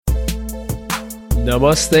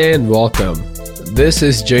Namaste and welcome. This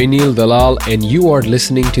is Jainil Dalal and you are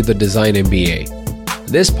listening to the Design MBA.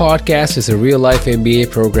 This podcast is a real-life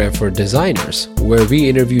MBA program for designers where we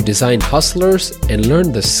interview design hustlers and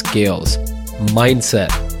learn the skills,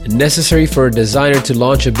 mindset necessary for a designer to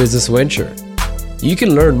launch a business venture. You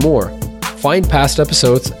can learn more, find past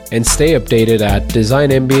episodes, and stay updated at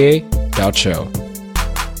designmba.show.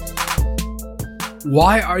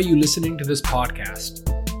 Why are you listening to this podcast?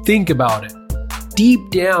 Think about it.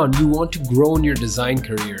 Deep down, you want to grow in your design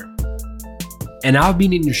career. And I've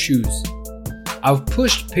been in your shoes. I've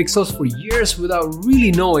pushed pixels for years without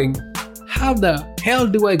really knowing how the hell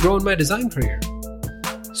do I grow in my design career.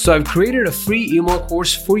 So I've created a free email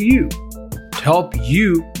course for you to help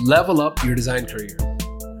you level up your design career.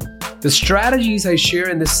 The strategies I share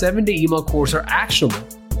in this 7-day email course are actionable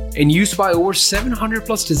and used by over 700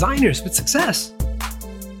 plus designers with success.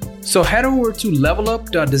 So head over to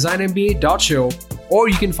levelup.designmba.show or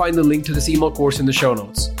you can find the link to this email course in the show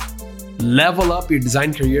notes. Level up your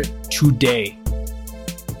design career today.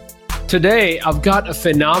 Today, I've got a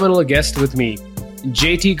phenomenal guest with me,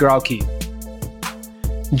 JT Grauke.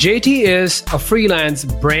 JT is a freelance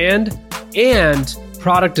brand and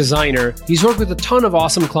product designer. He's worked with a ton of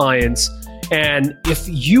awesome clients. And if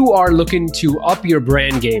you are looking to up your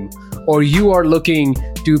brand game or you are looking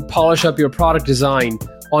to polish up your product design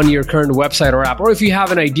on your current website or app, or if you have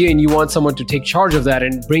an idea and you want someone to take charge of that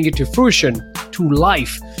and bring it to fruition, to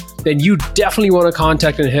life, then you definitely want to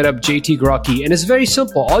contact and hit up JT Grauke. And it's very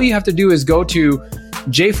simple. All you have to do is go to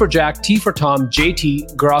J for Jack, T for Tom,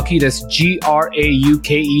 JT Grauke, that's GRAUKE.com,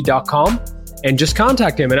 and just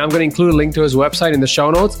contact him. And I'm going to include a link to his website in the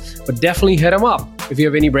show notes, but definitely hit him up if you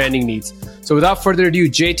have any branding needs. So without further ado,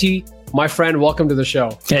 JT, my friend, welcome to the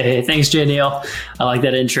show. Hey, thanks, Jainil. I like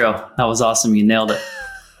that intro. That was awesome. You nailed it.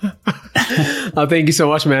 Thank you so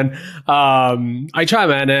much, man. I try,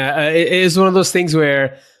 man. It is one of those things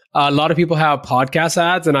where a lot of people have podcast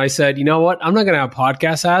ads, and I said, you know what? I'm not going to have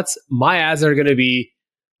podcast ads. My ads are going to be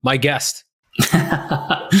my guest.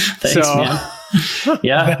 Thanks, man.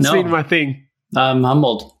 Yeah, that's been my thing. I'm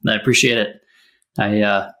humbled. I appreciate it.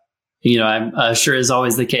 I'm sure is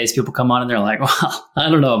always the case. People come on and they're like, well, I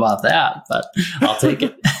don't know about that, but I'll take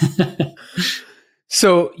it.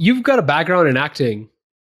 So you've got a background in acting.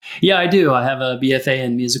 Yeah, I do. I have a BFA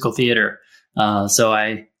in musical theater. So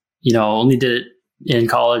I, only did it in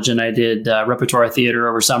college, and I did repertoire theater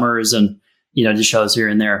over summers and, did shows here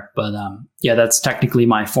and there. But that's technically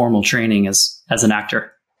my formal training as an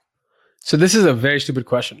actor. So this is a very stupid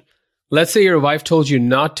question. Let's say your wife told you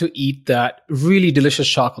not to eat that really delicious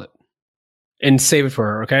chocolate and save it for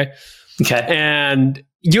her, okay? Okay. And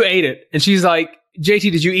you ate it. And she's like,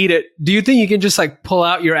 JT, did you eat it? Do you think you can just pull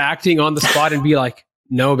out your acting on the spot and be like,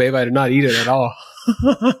 no, babe, I did not eat it at all?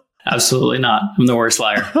 Absolutely not. I'm the worst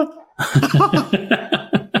liar.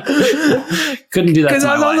 Couldn't do that. Because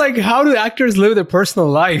I was like, how do actors live their personal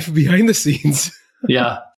life behind the scenes?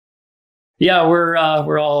 Yeah. Yeah, we're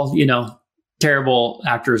all, terrible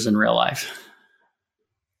actors in real life.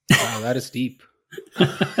 Wow, that is deep.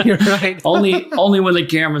 You're right. only when the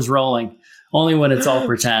camera's rolling. Only when it's all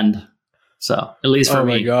pretend. So, at least for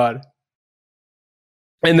me. Oh my God.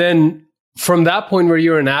 And then from that point where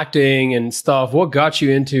you were in acting and stuff, what got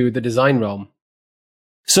you into the design realm?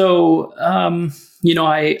 So,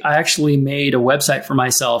 I actually made a website for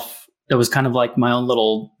myself that was kind of like my own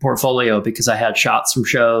little portfolio because I had shots from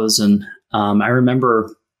shows. And I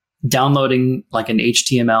remember downloading like an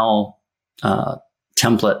HTML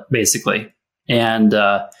template, basically. And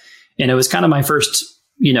it was kind of my first,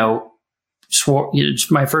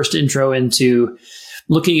 my first intro into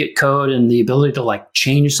looking at code and the ability to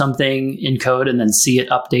change something in code and then see it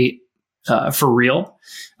update for real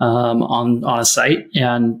on a site.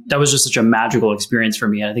 And that was just such a magical experience for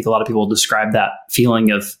me. And I think a lot of people describe that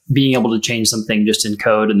feeling of being able to change something just in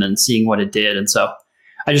code and then seeing what it did. And so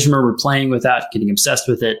I just remember playing with that, getting obsessed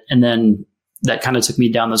with it. And then that kind of took me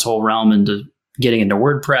down this whole realm into getting into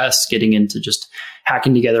WordPress, getting into just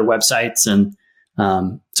hacking together websites. And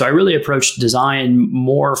so I really approached design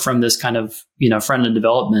more from this kind of, front-end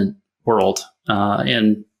development world.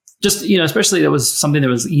 And just, especially that was something that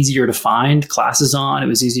was easier to find classes on. It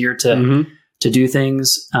was easier to do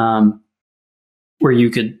things where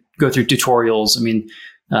you could go through tutorials. I mean,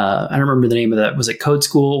 I don't remember the name of that. Was it Code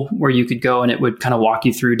School, where you could go and it would kind of walk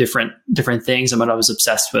you through different things? And I was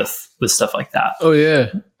obsessed with stuff like that. Oh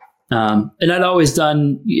yeah. And I'd always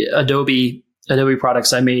done Adobe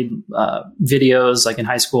products. I made videos in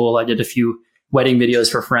high school. I did a few wedding videos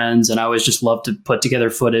for friends, and I always just loved to put together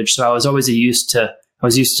footage. So I was always used to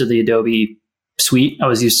the Adobe suite. I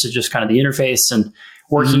was used to just kind of the interface and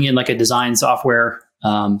working in like a design software.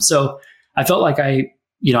 So I felt like I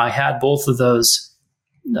had both of those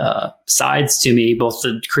sides to me, both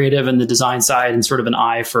the creative and the design side, and sort of an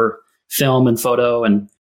eye for film and photo and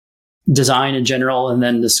design in general. And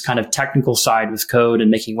then this kind of technical side with code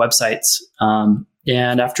and making websites.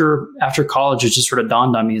 And after college, it just sort of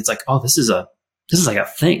dawned on me. It's like, oh, this is like a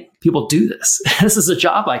thing. People do this. This is a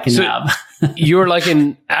job I can have. You're like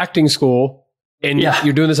in acting school and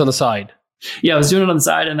you're doing this on the side. Yeah, I was doing it on the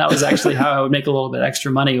side, and that was actually how I would make a little bit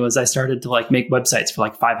extra money. Was I started to like make websites for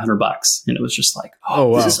like $500, and it was just like, oh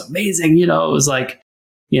wow, this is amazing. It was like,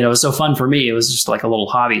 it was so fun for me. It was just like a little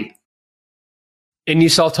hobby. And you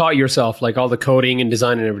self-taught yourself, like all the coding and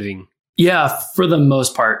design and everything. Yeah, for the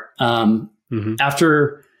most part.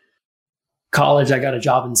 After college, I got a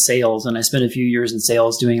job in sales, and I spent a few years in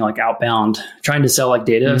sales doing like outbound, trying to sell like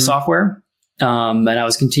data software. And I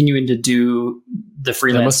was continuing to do the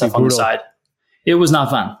freelance stuff on the side. It was not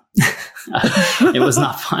fun. It was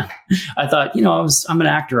not fun. I thought, I'm an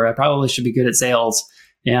actor. I probably should be good at sales.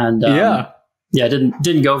 And it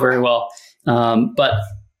didn't go very well. But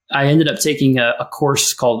I ended up taking a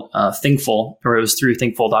course called Thinkful, or it was through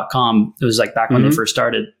thinkful.com. It was like back when they first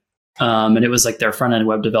started. And it was like their front end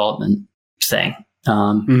web development thing.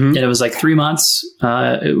 And it was like 3 months.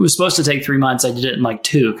 It was supposed to take 3 months. I did it in like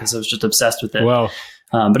 2 because I was just obsessed with it. Wow.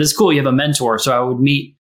 But it's cool. You have a mentor. So I would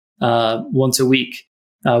meet once a week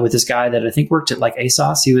with this guy that I think worked at like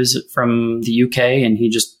ASOS. He was from the UK, and he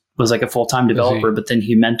just was like a full-time developer, but then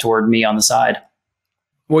he mentored me on the side.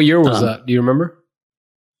 What year was that? Do you remember?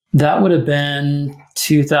 That would have been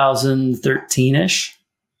 2013-ish,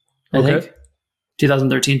 I think.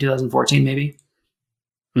 2013, 2014, maybe.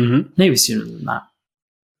 Maybe sooner than that.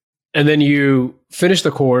 And then you finished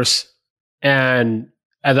the course. And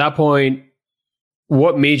at that point,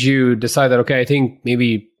 what made you decide that, okay, I think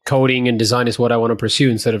maybe coding and design is what I want to pursue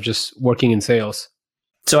instead of just working in sales?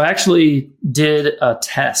 So I actually did a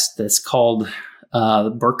test that's called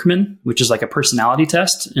Berkman, which is like a personality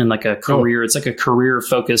test and like a career. It's like a career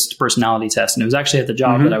focused personality test. And it was actually at the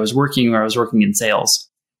job that I was working, where I was working in sales.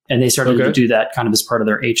 And they started to do that kind of as part of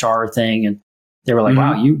their HR thing. And they were like,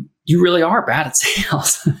 wow, you really are bad at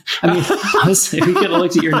sales. I mean, honestly, if you could have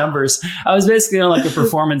looked at your numbers, I was basically on like a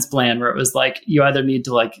performance plan where it was like, you either need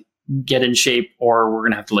to like get in shape or we're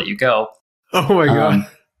going to have to let you go. Oh my God.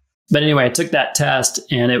 But anyway, I took that test,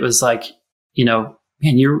 and it was like, man,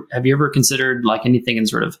 have you ever considered like anything in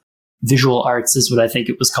sort of visual arts is what I think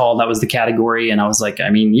it was called. That was the category. And I was like, I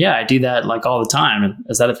mean, yeah, I do that like all the time.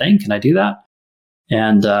 Is that a thing? Can I do that?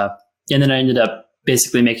 And then I ended up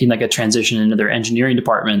basically making like a transition into their engineering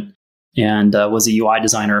department, and was a UI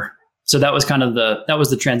designer. So that was kind of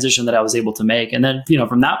the transition that I was able to make. And then,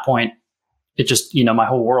 from that point, it just, my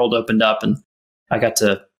whole world opened up, and I got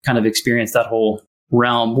to kind of experience that whole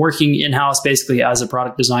realm working in-house basically as a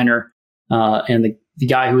product designer. And the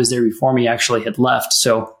guy who was there before me actually had left.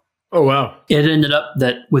 So oh wow, it ended up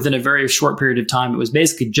that within a very short period of time, it was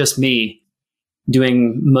basically just me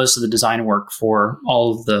doing most of the design work for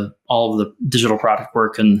all of the digital product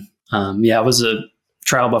work. And it was a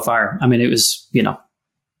trial by fire. I mean, it was,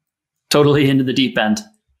 totally into the deep end.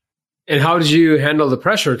 And how did you handle the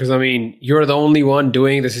pressure? Because I mean, you're the only one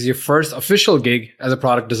doing this. Is your first official gig as a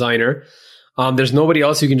product designer. There's nobody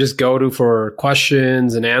else you can just go to for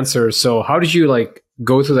questions and answers. So how did you like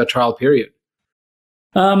go through that trial period?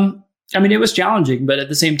 I mean, it was challenging, but at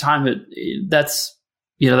the same time, that's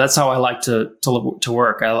how I like to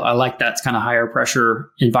work. I like that kind of higher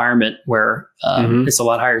pressure environment where it's a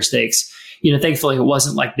lot higher stakes. Thankfully, it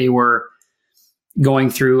wasn't like they were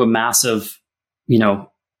going through a massive,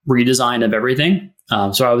 redesign of everything.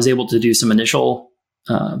 So I was able to do some initial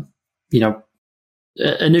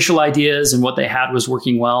ideas, and what they had was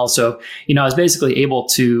working well. So, I was basically able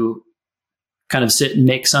to kind of sit and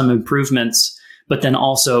make some improvements, but then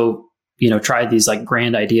also try these like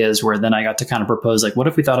grand ideas where then I got to kind of propose like, what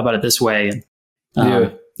if we thought about it this way? And,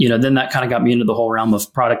 then that kind of got me into the whole realm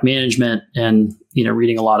of product management and,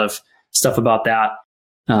 reading a lot of stuff about that,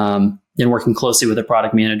 and working closely with a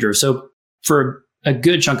product manager. So for a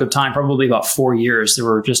good chunk of time, probably about 4 years, there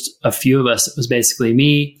were just a few of us. It was basically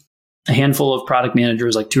me, a handful of product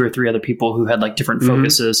managers, like 2 or 3 other people who had like different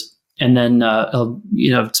focuses. And then,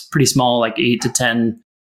 it's pretty small, like 8 to 10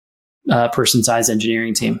 person size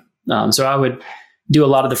engineering team. So I would do a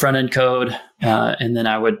lot of the front end code, and then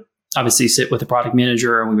I would obviously sit with a product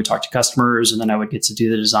manager, and we would talk to customers, and then I would get to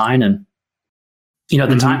do the design. And, at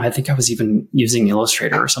the time, I think I was even using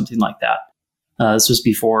Illustrator or something like that. This was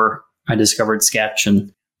before I discovered Sketch,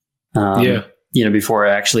 and, before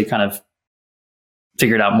I actually kind of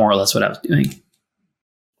figured out more or less what I was doing.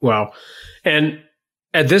 Wow. And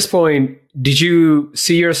at this point, did you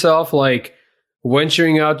see yourself like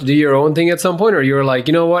venturing out to do your own thing at some point? Or you were like,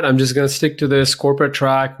 you know what, I'm just going to stick to this corporate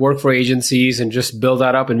track, work for agencies and just build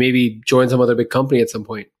that up and maybe join some other big company at some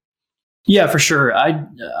point? Yeah, for sure.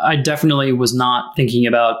 I definitely was not thinking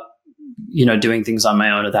about, doing things on my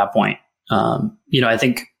own at that point. I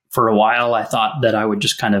think for a while I thought that I would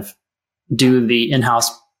just kind of do the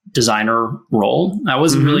in-house designer role. I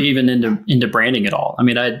wasn't really even into branding at all. I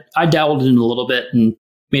mean, I dabbled in a little bit and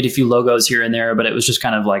made a few logos here and there, but it was just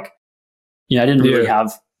kind of like, I didn't really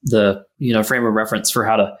have the, frame of reference for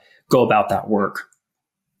how to go about that work.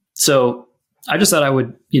 So I just thought I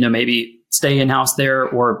would, maybe stay in-house there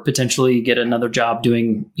or potentially get another job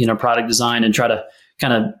doing, product design and try to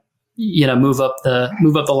kind of, move up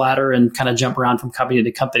the ladder and kind of jump around from company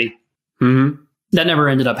to company. Mm-hmm. That never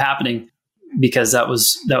ended up happening because I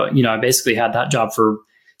basically had that job for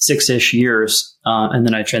 6-ish years. And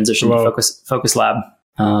then I transitioned to Focus Lab.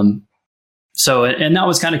 So, and that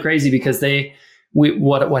was kind of crazy because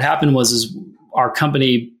what happened was our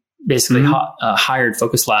company basically hired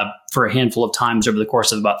Focus Lab for a handful of times over the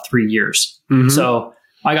course of about 3 years. Mm-hmm. So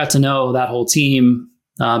I got to know that whole team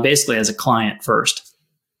basically as a client first,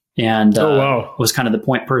 and was kind of the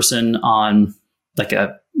point person on like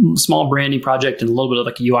a small branding project and a little bit of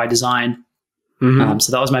like a UI design. Mm-hmm.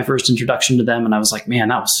 So that was my first introduction to them, and I was like, man,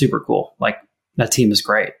 that was super cool. Like that team is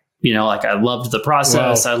great. Like I loved the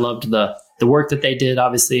process. Wow. I loved the work that they did,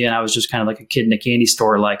 obviously. And I was just kind of like a kid in a candy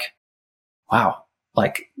store, like, wow,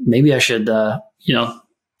 like maybe I should, I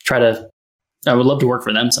would love to work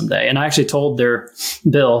for them someday. And I actually told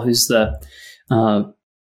Bill, who's the CEO,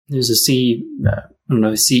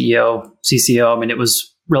 CCO. I mean, it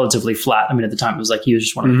was relatively flat. I mean, at the time it was like, he was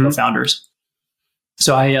just one of the co-founders.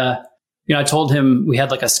 So I told him, we had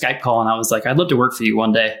like a Skype call and I was like, I'd love to work for you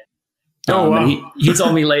one day. Wow. And he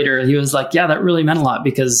told me later, he was like, yeah, that really meant a lot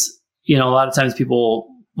because, a lot of times people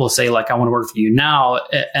will say like, I want to work for you now.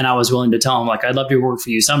 And I was willing to tell him like, I'd love to work for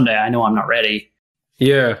you someday. I know I'm not ready.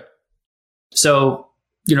 Yeah. So,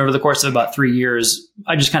 over the course of about 3 years,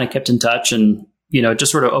 I just kind of kept in touch and,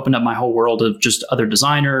 just sort of opened up my whole world of just other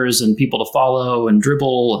designers and people to follow and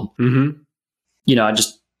dribble. And, I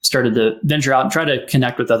just started to venture out and try to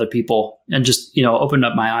connect with other people and just, open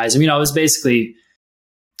up my eyes. I mean, I was basically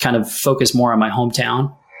kind of focused more on my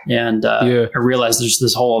hometown. And I realized there's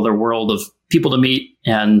this whole other world of people to meet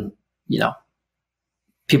and,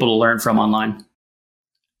 people to learn from online.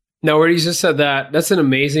 Now, where you just said that, that's an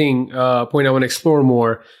amazing point I want to explore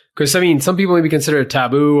more. Because, I mean, some people maybe consider it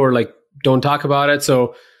taboo or like don't talk about it.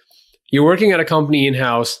 So you're working at a company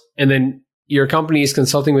in-house and then your company is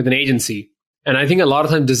consulting with an agency. And I think a lot of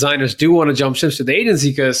times designers do want to jump ships to the agency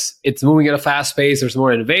because it's moving at a fast pace. There's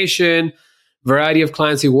more innovation, variety of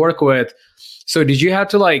clients you work with. So did you have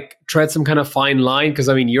to like tread some kind of fine line? Because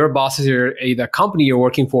I mean, your bosses are the company you're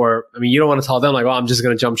working for. I mean, you don't want to tell them like, oh, I'm just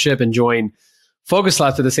going to jump ship and join Focus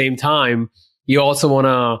Labs at the same time. You also want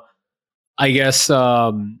to, I guess,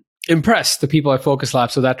 impress the people at Focus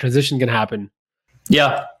Labs so that transition can happen.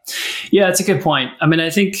 Yeah. Yeah, it's a good point. I mean, I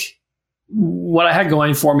think what I had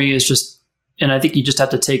going for me is just, and I think you just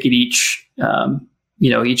have to take it each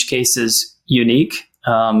case is unique.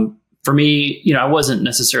 For me, I wasn't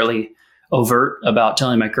necessarily overt about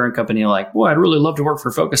telling my current company like, boy, I'd really love to work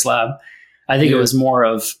for Focus Lab. I think it was more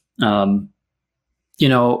of,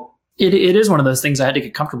 it is one of those things I had to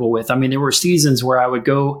get comfortable with. I mean, there were seasons where I would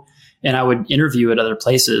go and I would interview at other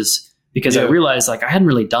places because I realized like I hadn't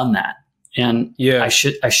really done that. And I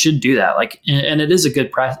should do that. Like, and it is a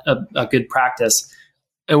good practice.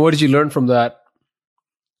 And what did you learn from that?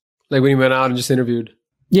 Like when you went out and just interviewed?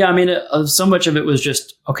 Yeah. I mean, so much of it was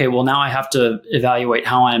just, okay, well now I have to evaluate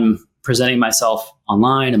how I'm presenting myself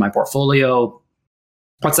online in my portfolio.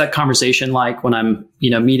 What's that conversation like when I'm,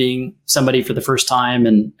 meeting somebody for the first time,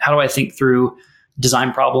 and how do I think through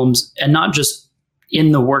design problems, and not just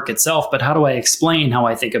in the work itself, but how do I explain how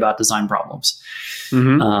I think about design problems?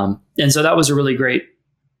 Mm-hmm. And so that was a really great,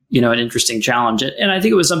 an interesting challenge. And I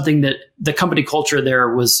think it was something that the company culture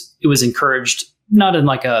there was encouraged, not in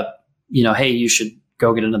like a, hey, you should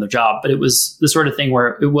go get another job, but it was the sort of thing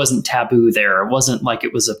where it wasn't taboo there. It wasn't like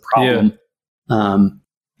it was a problem. And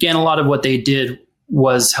a lot of what they did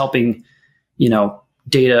was helping,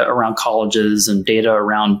 data around colleges and data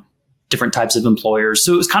around different types of employers.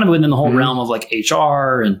 So it was kind of within the whole realm of like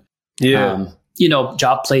HR and,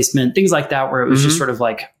 job placement, things like that, where it was just sort of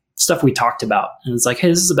like stuff we talked about. And it's like, hey,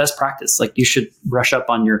 this is the best practice. Like you should brush up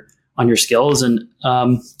on your skills. And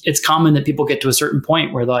it's common that people get to a certain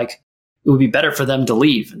point where like, it would be better for them to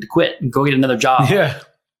leave and to quit and go get another job. Yeah.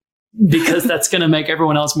 Because that's going to make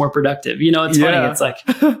everyone else more productive. It's funny. It's like,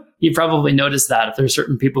 you probably noticed that if there's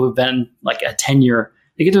certain people who've been like a tenure,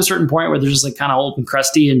 they get to a certain point where they're just like kind of old and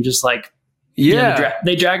crusty and just like,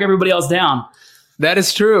 they drag everybody else down. That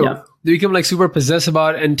is true. Yeah. They become like super possessed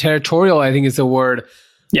about and territorial, I think is the word.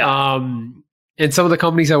 Yeah. And some of the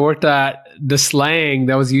companies I worked at, the slang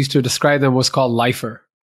that was used to describe them was called lifer.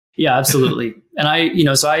 Yeah, absolutely. And I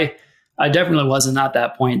definitely wasn't at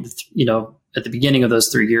that point, at the beginning of those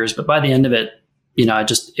 3 years, but by the end of it,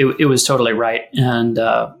 it was totally right. And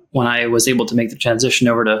when I was able to make the transition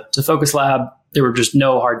over to Focus Lab, there were just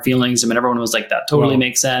no hard feelings. I mean, everyone was like, that totally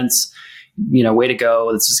makes sense. Way to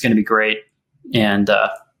go. This is going to be great. And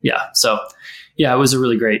it was a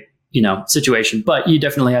really great, situation. But you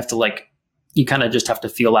definitely have to you kind of just have to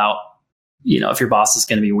feel out, if your boss is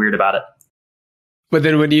going to be weird about it. But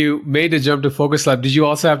then when you made the jump to Focus Lab, did you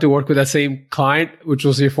also have to work with that same client, which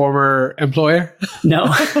was your former employer?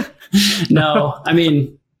 No, no. I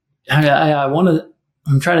mean,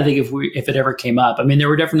 I'm trying to think if it ever came up. I mean, there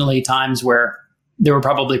were definitely times where there were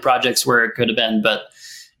probably projects where it could have been, but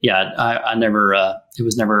yeah, I never, it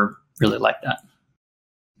was never really like that.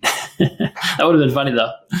 That would have been funny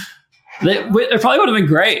though. It probably would have been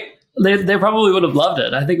great. They probably would have loved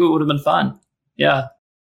it. I think it would have been fun. Yeah.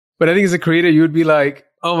 But I think as a creator, you would be like,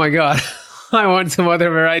 oh my God, I want some other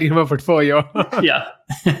variety in my portfolio. Yeah.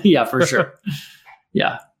 Yeah, for sure.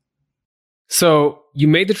 Yeah. So you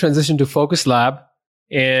made the transition to Focus Lab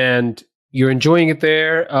and you're enjoying it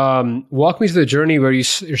there. Walk me through the journey where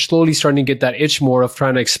you're slowly starting to get that itch more of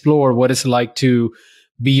trying to explore what it's like to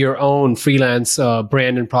be your own freelance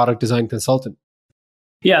brand and product design consultant.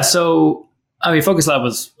 Yeah. So, I mean, Focus Lab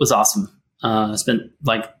was awesome. I spent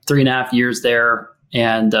like 3.5 years there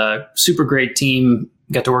and super great team.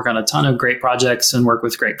 Got to work on a ton of great projects and work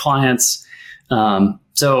with great clients.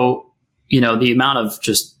 So, the amount of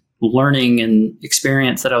just learning and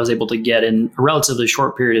experience that I was able to get in a relatively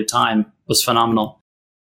short period of time was phenomenal.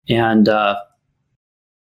 And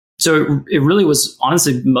so it really was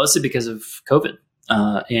honestly mostly because of COVID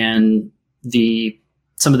and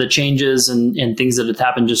some of the changes and things that had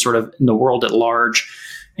happened just sort of in the world at large.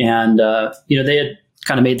 And, they had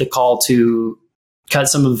kind of made the call to cut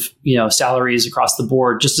some of, salaries across the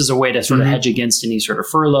board just as a way to sort of hedge against any sort of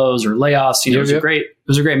furloughs or layoffs. It was a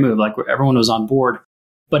great move. Like everyone was on board,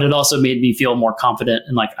 but it also made me feel more confident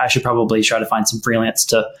and like I should probably try to find some freelance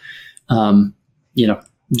to,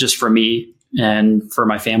 just for me and for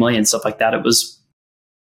my family and stuff like that. It was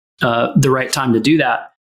the right time to do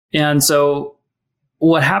that. And so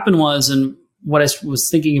what happened was, and what I was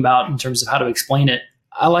thinking about in terms of how to explain it,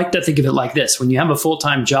 I like to think of it like this. When you have a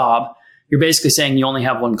full-time job, you're basically saying you only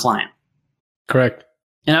have one client. Correct.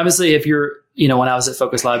 And obviously if you're, when I was at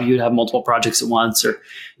Focus Lab, you'd have multiple projects at once or,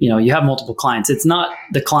 you have multiple clients. It's not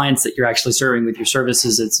the clients that you're actually serving with your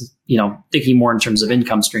services. It's, thinking more in terms of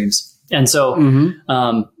income streams. And so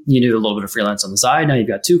you do a little bit of freelance on the side. Now you've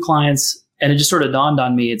got 2 clients. And it just sort of dawned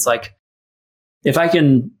on me. It's like, if I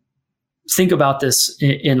can think about this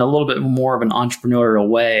in a little bit more of an entrepreneurial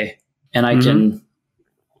way, and I can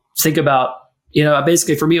think about,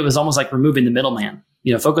 basically for me, it was almost like removing the middleman.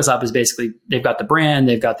 Focus Lab is basically, they've got the brand,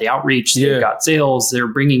 they've got the outreach, they've got sales, they're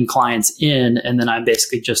bringing clients in. And then I'm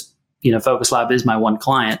basically just, Focus Lab is my one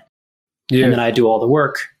client. Yeah. And then I do all the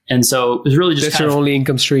work. And so it was really just that's your only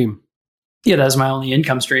income stream. Yeah, that was my only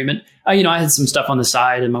income stream. And, I had some stuff on the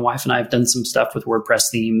side and my wife and I have done some stuff with WordPress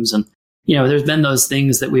themes. And, there's been those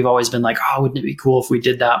things that we've always been like, oh, wouldn't it be cool if we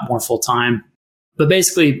did that more full time? But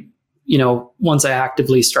basically, once I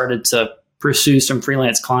actively started to pursue some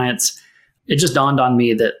freelance clients, it just dawned on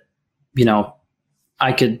me that,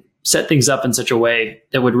 I could set things up in such a way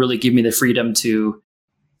that would really give me the freedom to,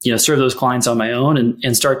 serve those clients on my own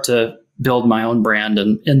and start to build my own brand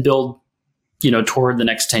and build, toward the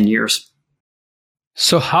next 10 years.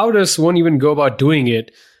 So how does one even go about doing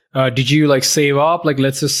it? Did you save up?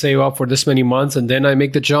 Let's just save up for this many months and then I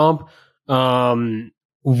make the jump.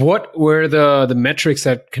 What were the metrics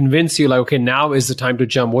that convinced you okay, now is the time to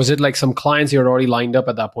jump? Was it some clients you had already lined up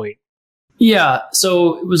at that point? Yeah.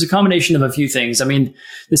 So it was a combination of a few things. I mean,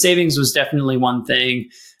 the savings was definitely one thing.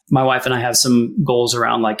 My wife and I have some goals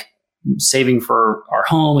around saving for our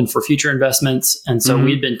home and for future investments. And so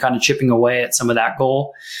we'd been kind of chipping away at some of that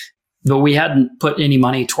goal. But we hadn't put any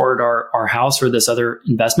money toward our house or this other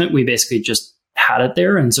investment. We basically just had it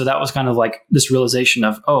there. And so that was kind of this realization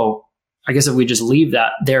of, oh, I guess if we just leave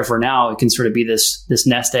that there for now, it can sort of be this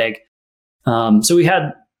nest egg. So we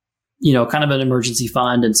had, kind of an emergency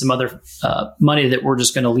fund and some other money that we're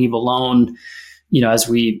just going to leave alone, as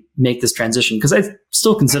we make this transition. Because I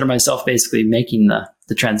still consider myself basically making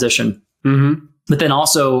the transition. But then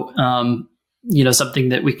also, something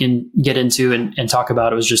that we can get into and talk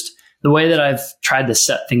about. It was just the way that I've tried to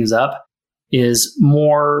set things up is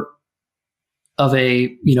more of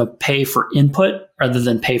a, pay for input rather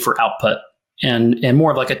than pay for output, and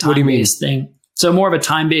more of like a time-based thing. So more of a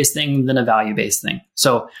time-based thing than a value-based thing.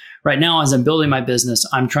 So right now, as I'm building my business,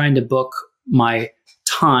 I'm trying to book my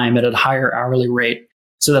time at a higher hourly rate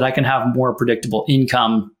so that I can have more predictable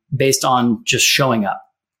income based on just showing up.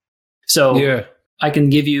 So I can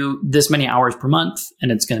give you this many hours per month,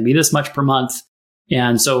 and it's going to be this much per month.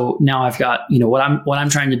 And so now I've got, what I'm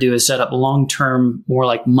trying to do is set up long-term, more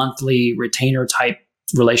like monthly retainer type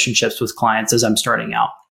relationships with clients as I'm starting out.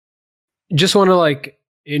 Just want to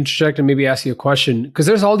interject and maybe ask you a question, because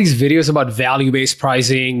there's all these videos about value-based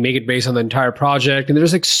pricing, make it based on the entire project, and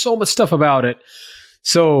there's so much stuff about it.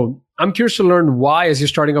 So I'm curious to learn why, as you're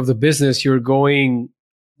starting off the business, you're going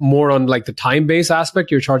more on the time-based aspect.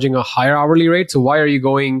 You're charging a higher hourly rate. So why are you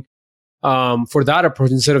going for that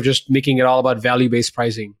approach instead of just making it all about value-based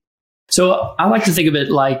pricing? So I like to think of it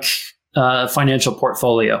like a financial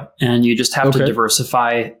portfolio, and you just have to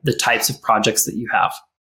diversify the types of projects that you have.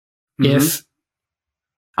 Mm-hmm. If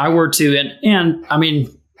I were to, and I mean,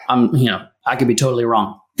 I could be totally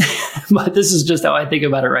wrong, but this is just how I think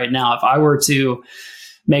about it right now. If I were to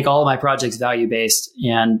make all of my projects value-based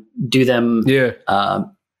and do them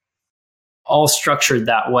all structured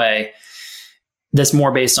that way, that's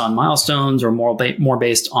more based on milestones or more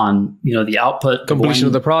based on, the output. Completion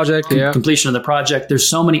of the project. Completion of the project. There's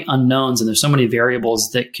so many unknowns and there's so many variables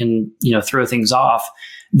that can, throw things off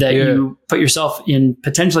that you put yourself in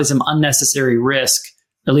potentially some unnecessary risk.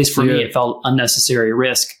 At least for me, it felt unnecessary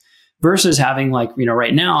risk versus having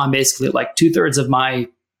right now, I'm basically at 2/3 of my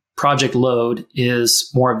project load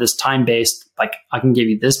is more of this time-based, I can give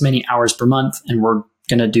you this many hours per month and we're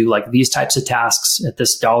going to do these types of tasks at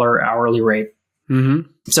this dollar hourly rate. Mm-hmm.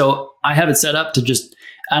 So I have it set up to just,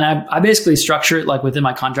 and I basically structure it within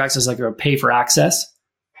my contracts as a pay for access.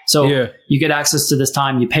 So you get access to this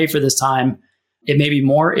time, you pay for this time. It may be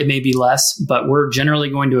more, it may be less, but we're generally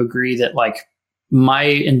going to agree that my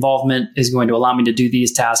involvement is going to allow me to do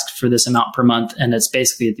these tasks for this amount per month. And it's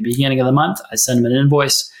basically at the beginning of the month, I send them an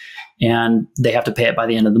invoice and they have to pay it by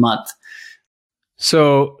the end of the month.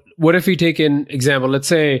 So what if we take an example? Let's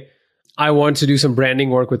say I want to do some branding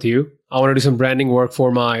work with you. I want to do some branding work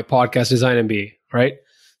for my podcast design MBA, right?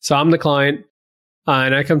 So I'm the client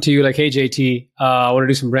and I come to you hey, JT, I want to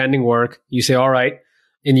do some branding work. You say, all right.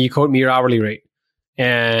 And you quote me your hourly rate.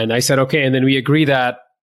 And I said, okay. And then we agree that,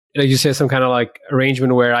 you say some kind of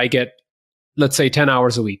arrangement where I get, let's say 10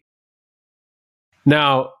 hours a week.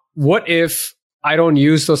 Now, what if I don't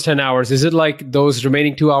use those 10 hours? Is it those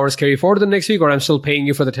remaining 2 hours carry forward to the next week, or I'm still paying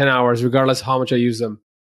you for the 10 hours regardless of how much I use them?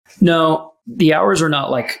 No, the hours are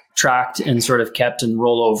not tracked and sort of kept and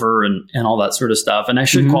roll over and all that sort of stuff. And I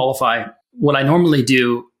should qualify what I normally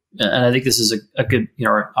do. And I think this is a good,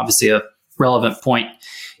 obviously a relevant point.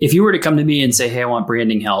 If you were to come to me and say, hey, I want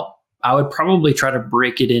branding help, I would probably try to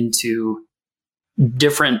break it into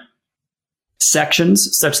different sections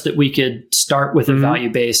such that we could start with a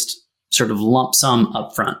value-based sort of lump sum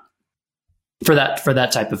upfront for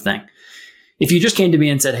that type of thing. If you just came to me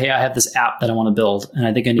and said, hey, I have this app that I want to build and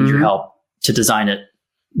I think I need your help to design it,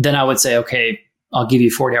 then I would say, okay, I'll give you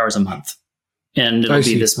 40 hours a month and it'll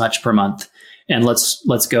be this much per month. And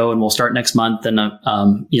let's go and we'll start next month. And,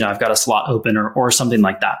 I've got a slot open or something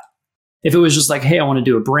like that. If it was just hey, I want to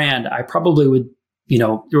do a brand, I probably would,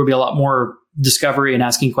 there would be a lot more discovery and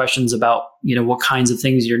asking questions about, what kinds of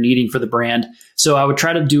things you're needing for the brand. So I would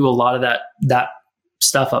try to do a lot of that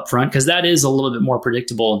stuff up front, because that is a little bit more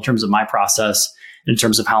predictable in terms of my process, in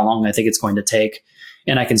terms of how long I think it's going to take.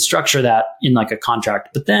 And I can structure that in a contract.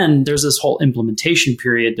 But then there's this whole implementation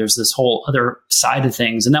period. There's this whole other side of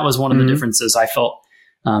things. And that was one of the differences I felt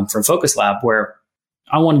from Focus Lab, where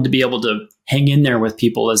I wanted to be able to hang in there with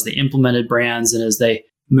people as they implemented brands and as they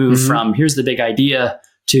move from here's the big idea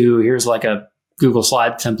to here's a Google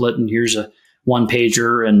slide template and here's a one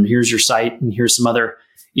pager and here's your site and here's some other,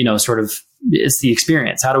 sort of, it's the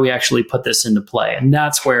experience. How do we actually put this into play? And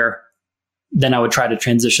that's where then I would try to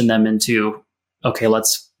transition them into, okay,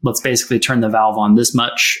 let's basically turn the valve on this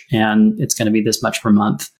much and it's going to be this much per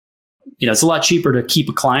month. It's a lot cheaper to keep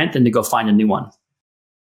a client than to go find a new one.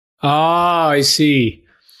 Ah, I see.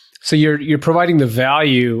 So you're providing the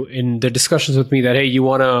value in the discussions with me that, hey, you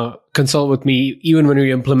want to consult with me even when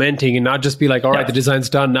we're implementing and not just be all right, the design's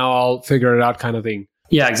done, now I'll figure it out kind of thing.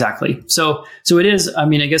 Yeah, exactly. So it is, I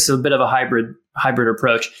guess a bit of a hybrid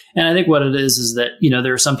approach. And I think what it is that,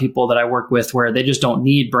 there are some people that I work with where they just don't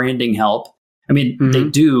need branding help. They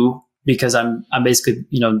do, because I'm basically,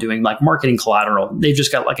 doing like marketing collateral. They've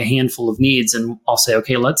just got like a handful of needs, and I'll say,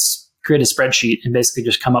 okay, let's create a spreadsheet and basically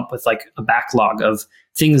just come up with like a backlog of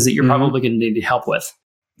things that you're probably going to need help with.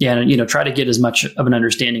 Yeah, and try to get as much of an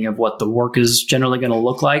understanding of what the work is generally going to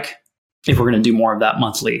look like if we're going to do more of that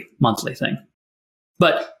monthly thing.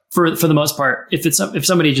 But for the most part, if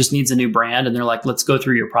somebody just needs a new brand and they're like, let's go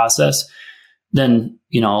through your process, then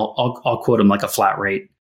I'll quote them like a flat rate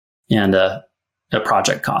and a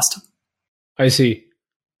project cost. I see.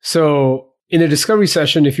 So in a discovery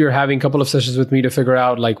session, if you're having a couple of sessions with me to figure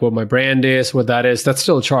out like what my brand is, what that is, that's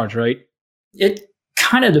still a charge, right? It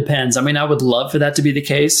kind of depends. I mean, I would love for that to be the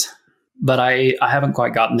case, but I haven't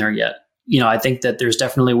quite gotten there yet. I think that there's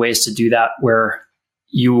definitely ways to do that where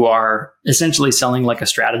you are essentially selling like a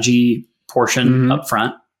strategy portion up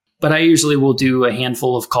front. But I usually will do a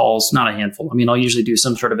handful of calls, not a handful. I mean, I'll usually do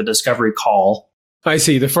some sort of a discovery call. I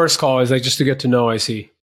see. The first call is like just to get to know, I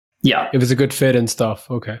see. Yeah. If it's a good fit and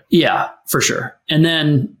stuff. Okay. Yeah, for sure. And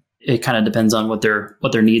then it kind of depends on what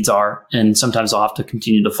their needs are. And sometimes I'll have to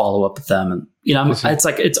continue to follow up with them. And,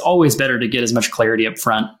 it's always better to get as much clarity up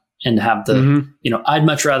front and have I'd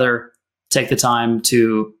much rather take the time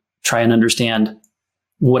to try and understand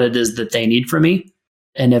what it is that they need from me.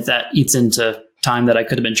 And if that eats into time that I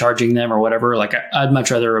could have been charging them or whatever, like I'd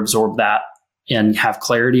much rather absorb that and have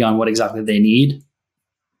clarity on what exactly they need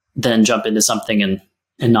than jump into something and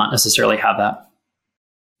not necessarily have that.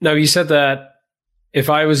 Now, you said that if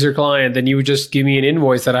I was your client, then you would just give me an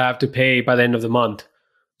invoice that I have to pay by the end of the month.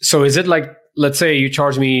 So is it like, let's say you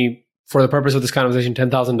charge me for the purpose of this conversation,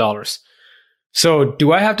 $10,000. So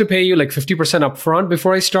do I have to pay you like 50% upfront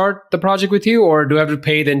before I start the project with you? Or do I have to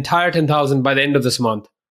pay the entire $10,000 by the end of this month?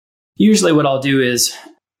 Usually what I'll do is,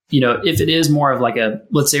 if it is more of like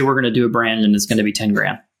let's say we're going to do a brand and it's going to be 10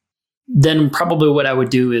 grand, then probably what I would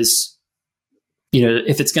do is,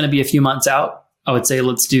 if it's going to be a few months out, I would say,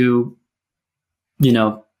 let's do,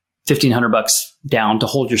 $1,500 down to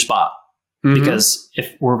hold your spot. Because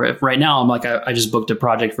if right now, I'm like, I just booked a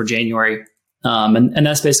project for January. And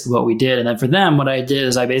that's basically what we did. And then for them, what I did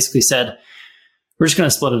is I basically said, we're just going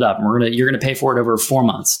to split it up and you're going to pay for it over 4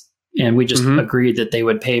 months. And we just agreed that they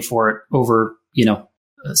would pay for it over,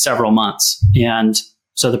 several months. And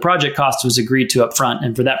so the project cost was agreed to up front.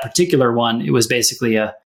 And for that particular one, it was basically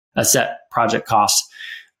a set project cost.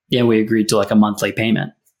 And we agreed to like a monthly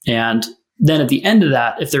payment. And then at the end of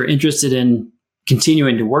that, if they're interested in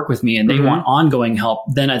continuing to work with me and they want ongoing help,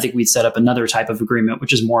 then I think we'd set up another type of agreement,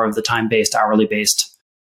 which is more of the time-based, hourly-based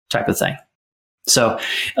type of thing. So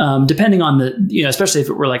depending on especially if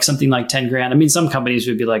it were like something like 10 grand, I mean, some companies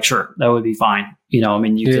would be like, sure, that would be fine. You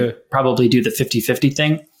could probably do the 50-50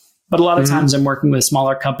 thing. But a lot of times I'm working with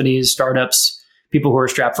smaller companies, startups, people who are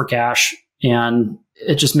strapped for cash. And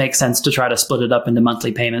it just makes sense to try to split it up into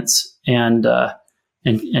monthly payments and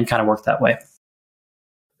kind of work that way.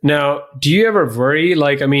 Now, do you ever worry,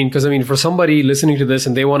 because for somebody listening to this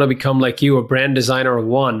and they want to become like you, a brand designer of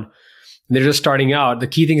one, they're just starting out, the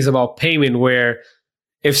key thing is about payment, where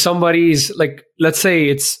if somebody's like, let's say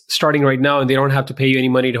it's starting right now and they don't have to pay you any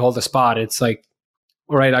money to hold the spot. It's like,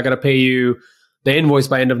 all right, I got to pay you the invoice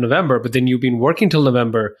by end of November, but then you've been working till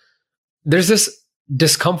November. There's this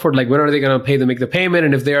discomfort, like when are they going to make the payment?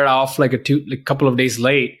 And if they're off like a couple of days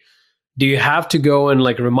late, do you have to go and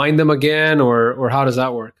like remind them again, or how does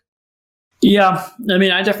that work? Yeah. I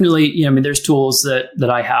mean, I definitely, there's tools that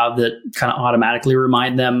I have that kind of automatically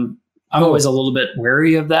remind them. I'm always a little bit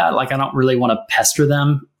wary of that. Like I don't really want to pester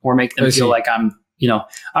them or make them feel like I'm, I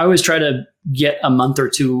always try to get a month or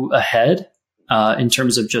two ahead in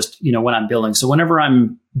terms of just, when I'm billing. So whenever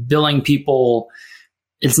I'm billing people,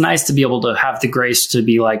 it's nice to be able to have the grace to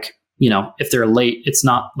be like, if they're late, it's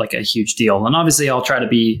not like a huge deal. And obviously I'll try to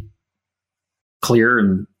be clear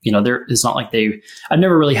and, it's not like I've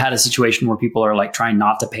never really had a situation where people are like trying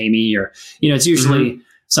not to pay me or, it's usually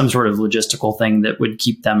some sort of logistical thing that would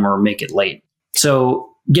keep them or make it late. So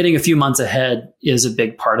getting a few months ahead is a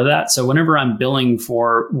big part of that. So whenever I'm billing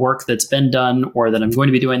for work that's been done or that I'm going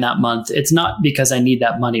to be doing that month, it's not because I need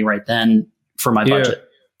that money right then for my budget.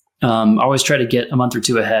 I always try to get a month or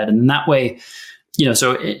two ahead. And that way,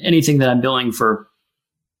 so anything that I'm billing for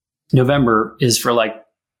November is for like,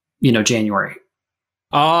 January.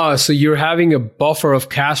 So you're having a buffer of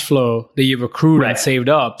cash flow that you've accrued and saved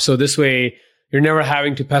up. So this way you're never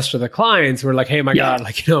having to pester the clients. We're like, hey, my God,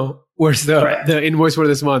 where's the invoice for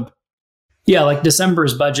this month? Yeah. Like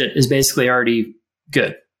December's budget is basically already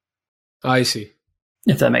good. I see.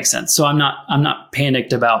 If that makes sense. So I'm not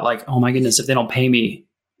panicked about like, oh my goodness, if they don't pay me,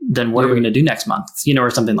 then what are we going to do next month? Or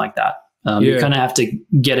something like that. You kind of have to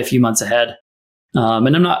get a few months ahead.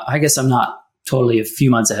 And I'm not totally a few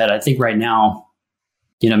months ahead. I think right now,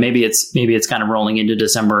 maybe it's kind of rolling into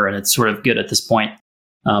December and it's sort of good at this point.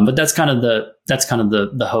 But that's kind of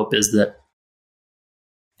the hope, is that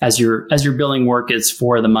as your billing work is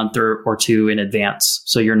for the month or two in advance,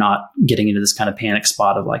 so you're not getting into this kind of panic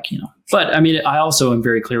spot of like, But I mean, I also am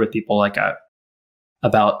very clear with people like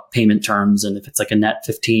about payment terms, and if it's like a net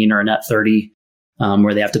 15 or a net 30,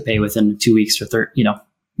 where they have to pay within 2 weeks or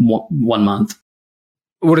 1 month.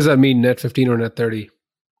 What does that mean, net 15 or net 30?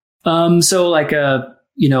 So like a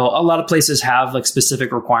lot of places have like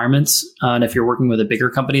specific requirements, and if you're working with a bigger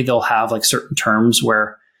company, they'll have like certain terms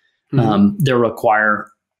where they'll require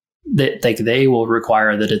that they will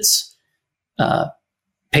require that it's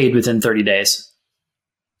paid within 30 days,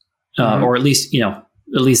 or at least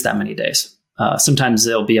that many days. Sometimes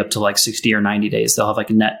they'll be up to like 60 or 90 days. They'll have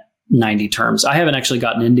like a net 90 terms. I haven't actually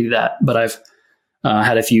gotten into that, but I've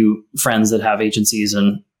had a few friends that have agencies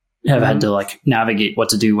and have had to like navigate what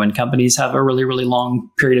to do when companies have a really, really long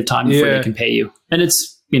period of time before they can pay you. And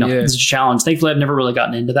it's, it's a challenge. Thankfully, I've never really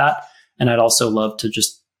gotten into that. And I'd also love to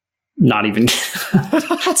just not even,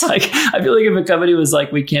 it's like, I feel like if a company was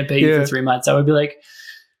like, we can't pay you for 3 months, I would be like,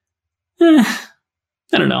 I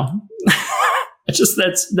don't know.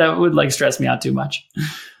 That would like stress me out too much.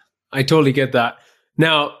 I totally get that.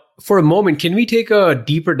 Now, for a moment, can we take a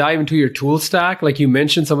deeper dive into your tool stack? Like you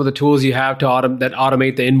mentioned some of the tools you have to that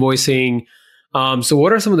automate the invoicing. So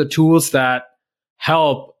what are some of the tools that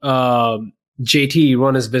help JT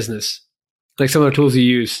run his business? Like some of the tools you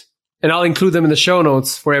use. And I'll include them in the show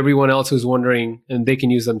notes for everyone else who's wondering, and they can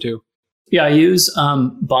use them too. Yeah, I use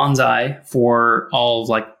Bonsai for all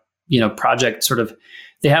like, project sort of,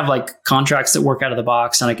 they have like contracts that work out of the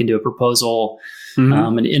box, and I can do a proposal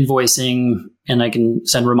and invoicing, and I can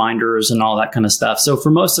send reminders and all that kind of stuff. So for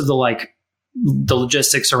most of the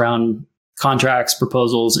logistics around contracts,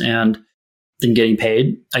 proposals, and then getting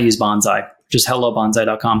paid, I use Bonsai, just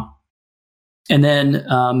hellobonsai.com. And then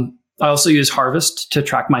I also use Harvest to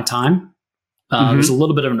track my time. There's a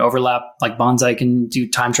little bit of an overlap. Like Bonsai can do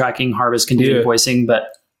time tracking, Harvest can do invoicing, but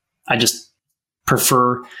I just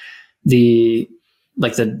prefer the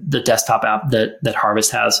desktop app that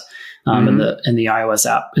Harvest has, and the iOS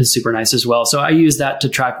app is super nice as well. So I use that to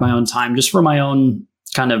track my own time, just for my own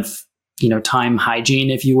kind of time hygiene,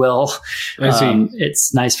 if you will. I see.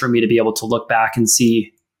 It's nice for me to be able to look back and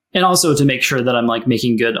see, and also to make sure that I'm like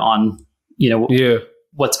making good on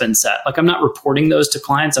what's been set. Like I'm not reporting those to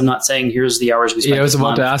clients. I'm not saying here's the hours we spent. I was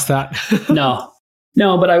about to ask that.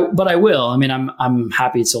 No, but I will. I mean, I'm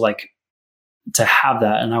happy to have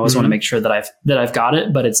that, and I always want to make sure that I've got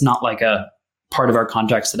it, but it's not like a part of our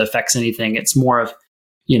contracts that affects anything. It's more of,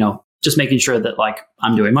 just making sure that like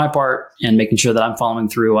I'm doing my part and making sure that I'm following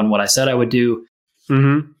through on what I said I would do.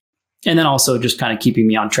 And then also just kind of keeping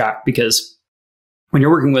me on track, because when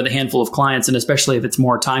you're working with a handful of clients, and especially if it's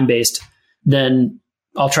more time-based, then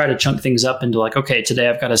I'll try to chunk things up into like, okay, today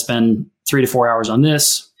I've got to spend 3 to 4 hours on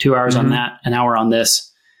this, 2 hours on that, an hour on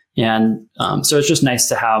this. And so it's just nice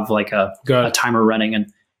to have like a timer running.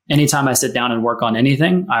 And anytime I sit down and work on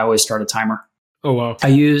anything, I always start a timer. Oh, wow. I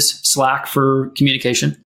use Slack for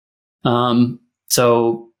communication.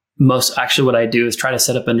 So what I do is try to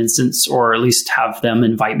set up an instance, or at least have them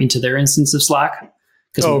invite me to their instance of Slack.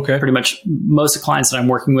 Because pretty much most of the clients that I'm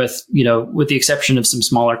working with, with the exception of some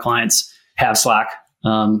smaller clients, have Slack.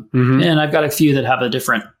 And I've got a few that have a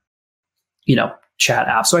different, chat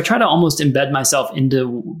app. So I try to almost embed myself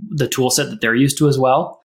into the tool set that they're used to as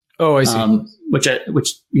well. Oh, I see. Which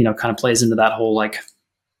kind of plays into that whole, like,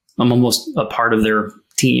 I'm almost a part of their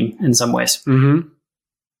team in some ways.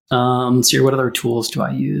 Let's see, what other tools do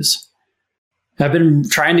I use? I've been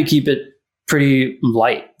trying to keep it pretty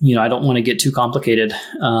light. I don't want to get too complicated.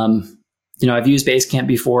 I've used Basecamp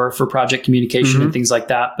before for project communication and things like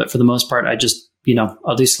that. But for the most part, I just,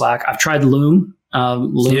 I'll do Slack. I've tried Loom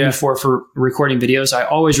before for recording videos. I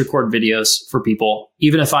always record videos for people,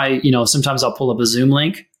 even if sometimes I'll pull up a Zoom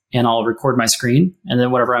link and I'll record my screen. And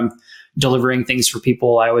then whenever I'm delivering things for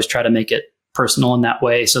people, I always try to make it personal in that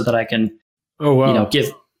way, so that I can,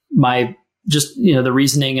 give my, just, the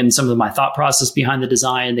reasoning and some of my thought process behind the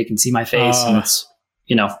design. They can see my face, and it's,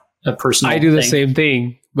 a personal I do the thing. same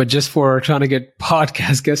thing, but just for trying to get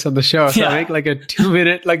podcast guests on the show. So I make like a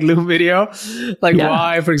 2-minute like Loom video, like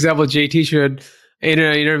why, for example, JT should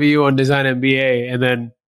interview on Design MBA, and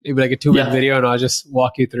then it'd be like a 2-minute video, and I'll just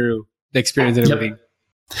walk you through the experience and everything.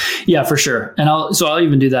 Yeah, for sure. And I'll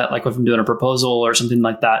even do that, like if I'm doing a proposal or something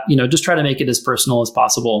like that, just try to make it as personal as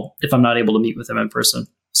possible if I'm not able to meet with them in person.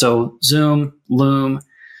 So Zoom, Loom,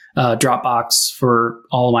 Dropbox for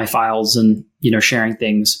all of my files and, sharing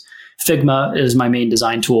things. Figma is my main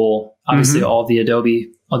design tool. obviously all of the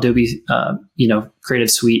Adobe,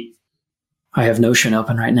 Creative Suite. I have Notion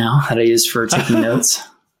open right now that I use for taking notes.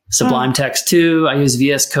 Sublime Text 2. I use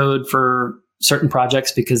VS Code for certain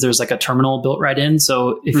projects because there's like a terminal built right in.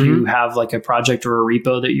 So if you have like a project or a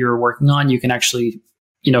repo that you're working on, you can actually,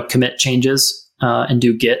 commit changes and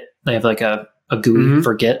do Git. They have like a GUI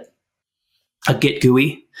for Git, a Git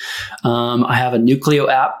GUI. I have a Nucleo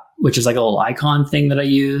app, which is like a little icon thing that I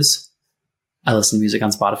use. I listen to music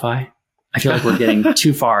on Spotify. I feel like we're getting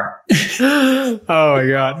too far. Oh my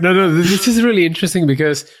God. No, this is really interesting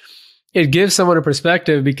because it gives someone a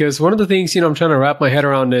perspective, because one of the things, I'm trying to wrap my head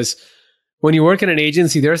around is when you work in an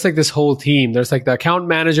agency, there's like this whole team. There's like the account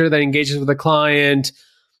manager that engages with the client.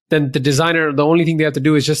 Then the designer, the only thing they have to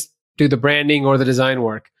do is just do the branding or the design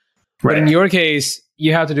work. Right. But in your case,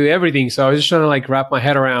 you have to do everything. So I was just trying to like wrap my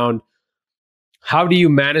head around, how do you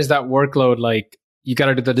manage that workload? Like, you got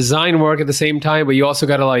to do the design work at the same time, but you also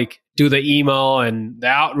got to like do the email and the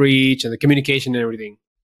outreach and the communication and everything.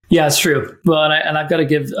 Yeah, it's true. Well, and I've got to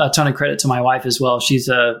give a ton of credit to my wife as well. She's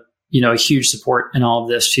a huge support in all of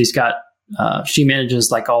this. She's got, she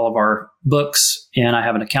manages like all of our books, and I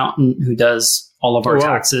have an accountant who does all of our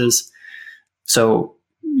taxes. So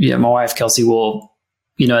yeah, my wife, Kelsey, will,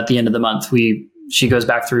 at the end of the month, she goes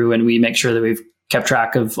back through and we make sure that we've kept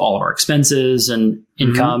track of all of our expenses and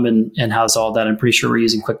income and how's all that. I'm pretty sure we're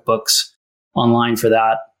using QuickBooks Online for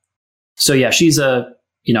that. So yeah, she's I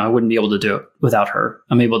wouldn't be able to do it without her.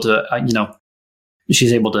 I'm able to,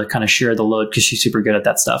 she's able to kind of share the load because she's super good at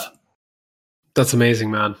that stuff. That's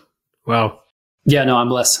amazing, man. Wow. Yeah, no, I'm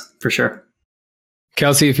blessed for sure.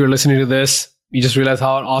 Kelsey, if you're listening to this, you just realize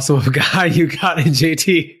how awesome of a guy you got in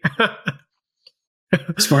JT.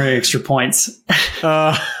 Scoring extra points.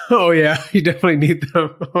 Oh yeah, you definitely need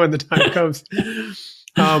them when the time comes.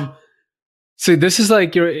 So this is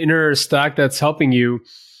like your inner stack that's helping you.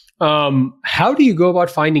 How do you go about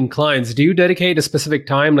finding clients? Do you dedicate a specific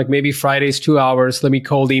time, like maybe Fridays, 2 hours, let me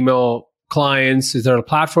cold email clients? Is there a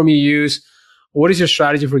platform you use? What is your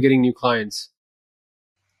strategy for getting new clients?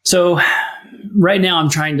 So right now I'm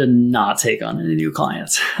trying to not take on any new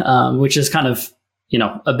clients, which is kind of,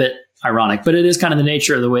 a bit ironic, but it is kind of the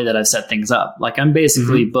nature of the way that I've set things up. Like I'm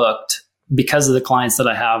basically booked because of the clients that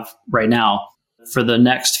I have right now for the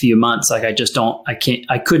next few months. Like I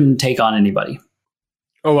couldn't take on anybody.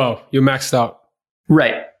 Oh, wow. You're maxed out.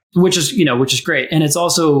 Right. Which is great. And it's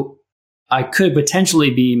also, I could potentially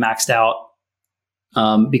be maxed out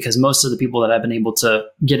because most of the people that I've been able to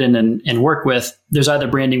get in and work with, there's either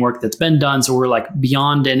branding work that's been done. So we're like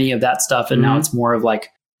beyond any of that stuff. And now it's more of like,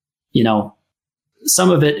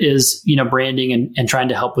 some of it is, branding and trying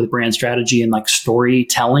to help with brand strategy and like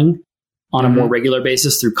storytelling on a more regular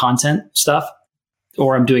basis through content stuff.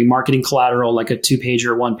 Or I'm doing marketing collateral, like a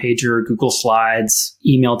 2-pager, 1-pager, Google Slides,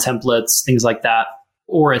 email templates, things like that.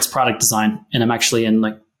 Or it's product design. And I'm actually in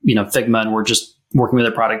like, Figma, and we're just working with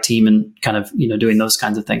a product team and kind of, doing those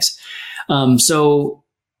kinds of things. So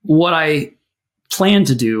what I plan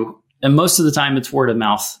to do, and most of the time it's word of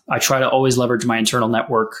mouth. I try to always leverage my internal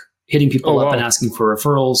network, hitting people up and asking for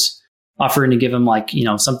referrals, offering to give them like,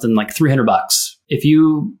 something like $300. If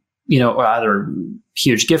you, or either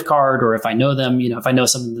huge gift card, or if I know them, if I know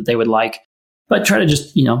something that they would like, but try to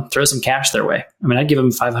just, throw some cash their way. I mean, I'd give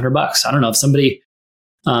them $500. I don't know if somebody,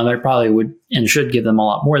 I probably would and should give them a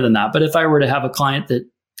lot more than that. But if I were to have a client that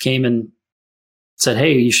came and said,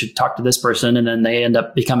 hey, you should talk to this person, and then they end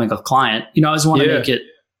up becoming a client, I always want to make it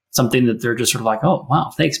something that they're just sort of like, oh,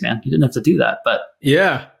 wow, thanks, man. You didn't have to do that. But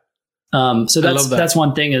yeah. So that's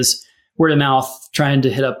one thing is word of mouth, trying to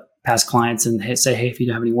hit up past clients and say, hey, if you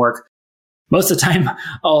don't have any work. Most of the time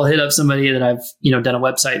I'll hit up somebody that I've, done a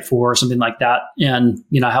website for or something like that. And,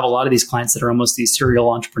 I have a lot of these clients that are almost these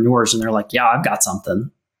serial entrepreneurs, and they're like, yeah, I've got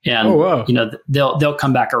something. And, they'll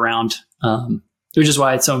come back around, which is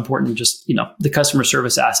why it's so important, just, the customer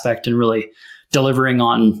service aspect and really delivering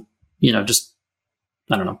on,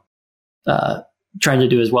 trying to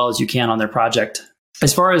do as well as you can on their project.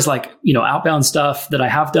 As far as like, outbound stuff that I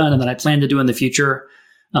have done and that I plan to do in the future,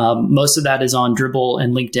 most of that is on Dribbble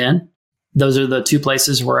and LinkedIn. Those are the two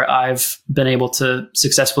places where I've been able to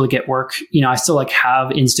successfully get work. I still like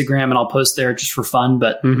have Instagram and I'll post there just for fun,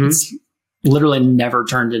 but it's literally never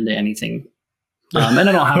turned into anything. And I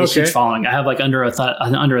don't have a huge following. I have like under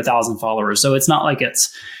 1,000 followers. So it's not like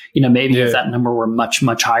it's, maybe if that number were much,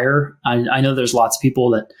 much higher. I know there's lots of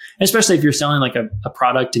people that, especially if you're selling like a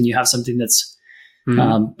product and you have something that's,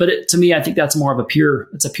 but to me, I think that's more of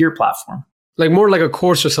it's a peer platform. Like more like a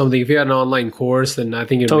course or something. If you had an online course, then I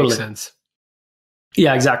think it makes sense.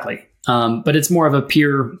 Yeah, exactly. But it's more of a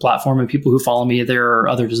peer platform, and people who follow me, there are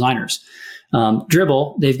other designers.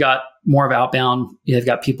 Dribble, they've got more of outbound. They've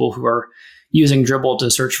got people who are using Dribble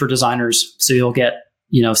to search for designers. So you'll get,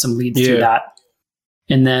 some leads through that.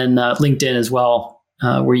 And then LinkedIn as well,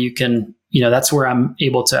 where you can, that's where I'm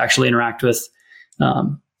able to actually interact with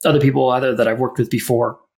other people either that I've worked with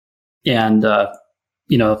before. And, I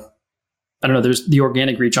don't know, there's the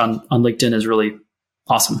organic reach on LinkedIn is really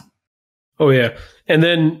awesome. Oh, yeah. And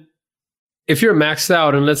then if you're maxed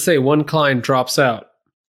out and let's say one client drops out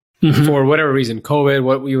for whatever reason, COVID,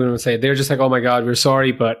 what we want to say, they're just like, oh my God, we're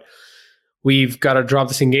sorry, but we've got to drop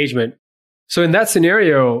this engagement. So in that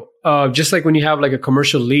scenario, just like when you have like a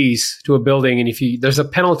commercial lease to a building, and there's a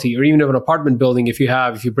penalty, or even if an apartment building, if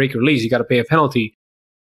you break your lease, you got to pay a penalty.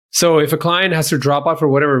 So if a client has to drop out for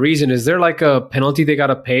whatever reason, is there like a penalty they got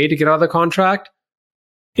to pay to get out of the contract?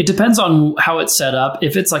 It depends on how it's set up.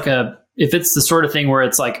 If it's the sort of thing where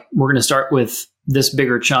it's like, we're going to start with this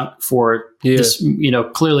bigger chunk for this,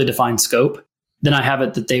 clearly defined scope, then I have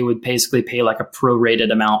it that they would basically pay like a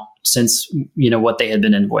prorated amount since, what they had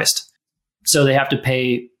been invoiced. So they have to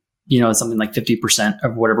pay, something like 50%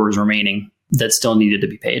 of whatever was remaining that still needed to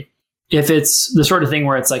be paid. If it's the sort of thing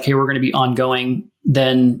where it's like, hey, we're going to be ongoing,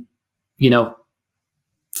 then,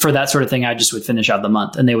 for that sort of thing, I just would finish out the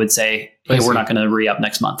month and they would say, hey, we're not going to re-up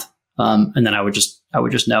next month. And then I would just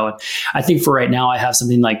know it. I think for right now, I have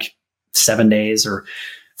something like 7 days or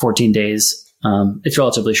 14 days. It's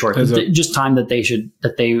relatively short. Just time that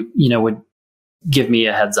they would give me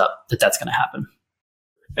a heads up that that's going to happen.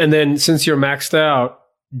 And then since you're maxed out,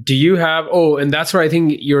 do you have, and that's where I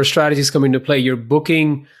think your strategy is coming to play. You're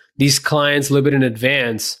booking these clients a little bit in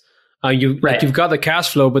advance. You've got the cash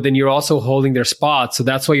flow, but then you're also holding their spots. So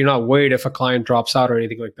that's why you're not worried if a client drops out or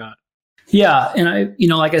anything like that. Yeah. And I,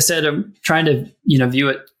 like I said, I'm trying to, view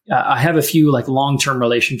it. I have a few like long-term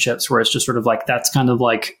relationships where it's just sort of like, that's kind of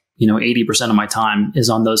like, 80% of my time is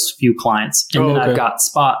on those few clients. And then I've got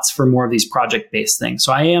spots for more of these project-based things.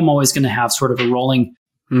 So I am always going to have sort of a rolling,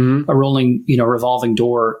 revolving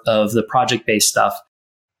door of the project-based stuff.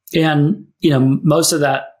 And, most of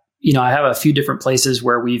that, I have a few different places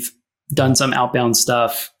where we've done some outbound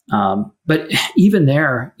stuff. But even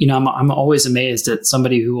there, I'm always amazed at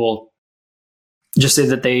somebody who will just say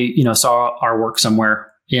that they, saw our work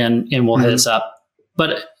somewhere and will hit us up.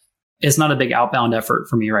 But it's not a big outbound effort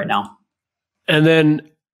for me right now. And then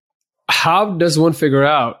how does one figure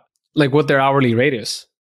out like what their hourly rate is?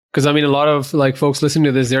 Because a lot of like folks listening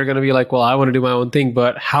to this, they're going to be like, well, I want to do my own thing,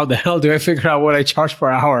 but how the hell do I figure out what I charge per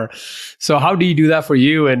hour? So how do you do that for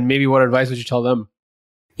you? And maybe what advice would you tell them?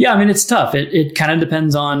 Yeah, it's tough. It kind of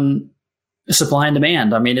depends on supply and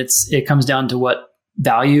demand. It comes down to what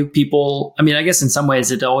value people, I guess in some ways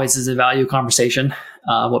it always is a value conversation,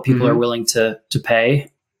 what people are willing to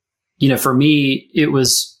pay. For me, it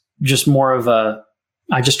was just more of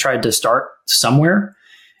I just tried to start somewhere.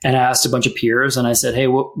 And I asked a bunch of peers and I said, hey,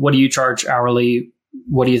 what do you charge hourly?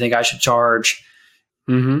 What do you think I should charge?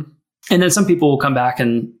 And then some people will come back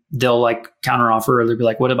and they'll like counteroffer, or they'll be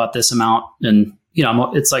like, what about this amount? And,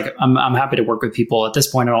 it's like, I'm happy to work with people. At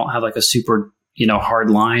this point, I don't have like a super, hard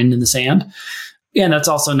line in the sand. And that's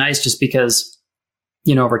also nice just because,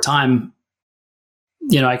 over time,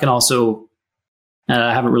 I can also, and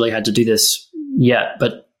I haven't really had to do this yet,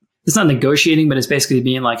 but it's not negotiating, but it's basically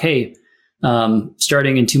being like, hey,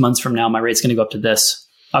 starting in 2 months from now, my rate's going to go up to this.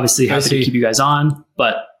 Obviously, happy to keep you guys on,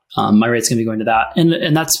 but my rate's going to be going to that.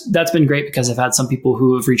 And that's been great because I've had some people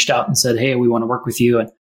who have reached out and said, hey, we want to work with you.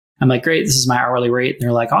 And I'm like, great, this is my hourly rate. And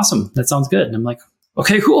they're like, awesome, that sounds good. And I'm like,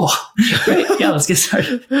 okay, cool. Great. Yeah, let's get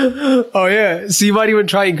started. Oh, yeah. So you might even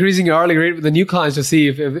try increasing your hourly rate with the new clients to see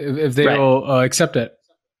if they will accept it.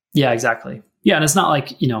 Yeah, exactly. Yeah. And it's not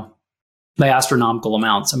like, by astronomical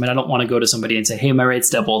amounts. I don't want to go to somebody and say, hey, my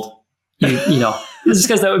rate's doubled. Just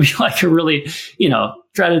because that would be like a really,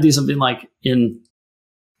 try to do something like in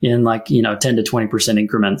like, 10 to 20%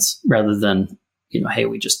 increments rather than, hey,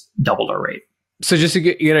 we just doubled our rate. So just to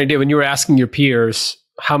get an idea, when you were asking your peers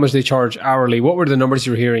how much they charge hourly, what were the numbers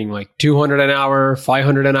you were hearing? Like 200 an hour,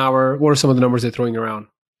 500 an hour? What are some of the numbers they're throwing around?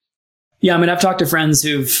 Yeah, I've talked to friends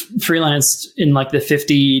who've freelanced in like the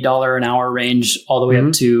 $50 an hour range all the way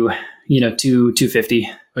up to, $250.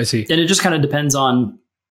 I see. And it just kind of depends on,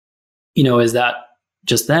 is that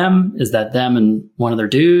just them? Is that them and one other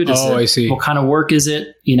dude? I see. What kind of work is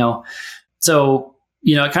it? So,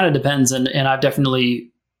 it kind of depends. And I've definitely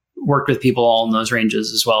worked with people all in those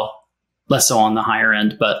ranges as well. Less so on the higher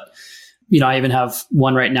end, but, I even have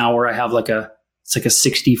one right now where I have it's like a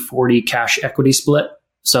 60-40 cash equity split.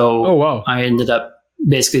 So I ended up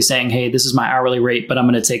basically saying, hey, this is my hourly rate, but I'm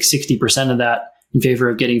going to take 60% of that in favor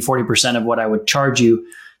of getting 40% of what I would charge you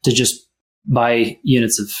to just buy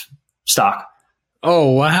units of stock.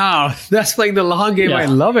 Oh, wow. That's playing the long game. Yeah. I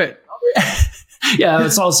love it. Yeah,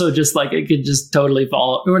 it's also just like it could just totally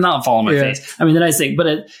fall or not fall on my face. I mean, the nice thing, but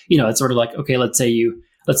it's sort of like, okay, let's say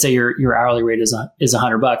your hourly rate is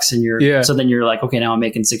 $100 and so then you're like, okay, now I'm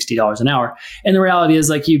making $60 an hour. And the reality is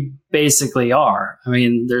like you basically are. I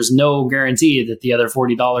mean, there's no guarantee that the other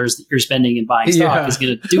 $40 that you're spending in buying stock is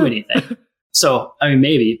going to do anything. So, I mean,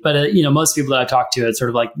 maybe, but most people that I talk to, it's sort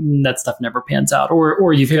of like that stuff never pans out,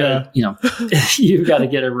 or you've got to, you've got to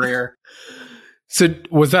get a rare. So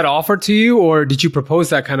was that offered to you, or did you propose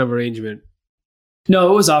that kind of arrangement?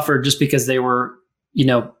 No, it was offered just because they were,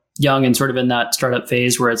 young and sort of in that startup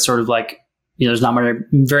phase where it's sort of like, there's not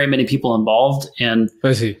very many people involved, and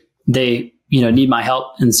I see. They, need my help.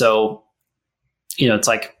 And so, it's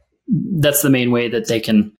like, that's the main way that they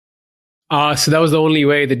can. So that was the only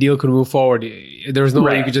way the deal could move forward. There was no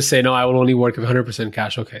way you could just say, no, I will only work with 100%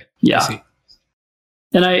 cash. Okay. Yeah. I see.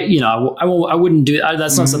 And I wouldn't do that.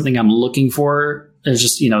 That's not something I'm looking for. It's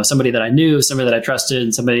just, somebody that I knew, somebody that I trusted,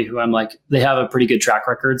 and somebody who I'm like, they have a pretty good track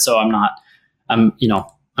record. So I'm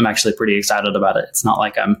actually pretty excited about it. It's not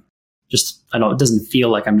like it doesn't feel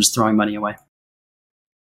like I'm just throwing money away.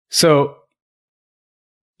 So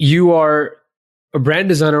you are a brand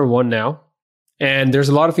designer one now, and there's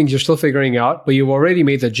a lot of things you're still figuring out, but you've already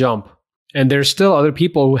made the jump, and there's still other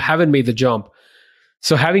people who haven't made the jump.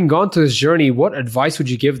 So having gone through this journey, what advice would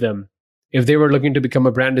you give them if they were looking to become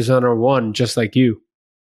a brand designer one, just like you?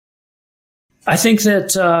 I think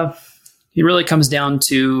that it really comes down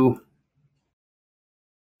to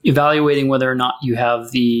evaluating whether or not you have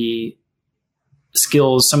the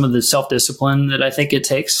skills, some of the self-discipline that I think it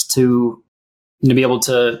takes to be able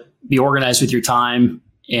to be organized with your time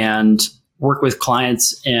and work with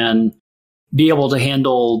clients and be able to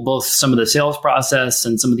handle both some of the sales process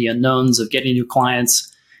and some of the unknowns of getting new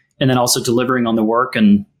clients, and then also delivering on the work.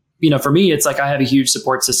 And, for me, it's like I have a huge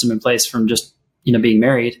support system in place from just, being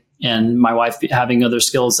married and my wife having other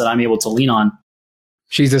skills that I'm able to lean on.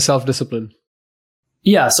 She's a self-discipline.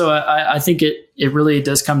 Yeah. So I think it really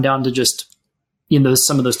does come down to just,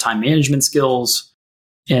 some of those time management skills.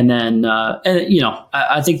 And then,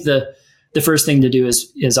 I think the first thing to do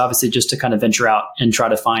is obviously just to kind of venture out and try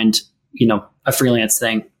to find, a freelance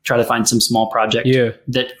thing, try to find some small project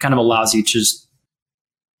that kind of allows you to just,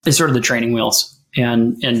 it's sort of the training wheels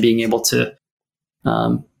and being able to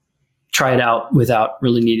try it out without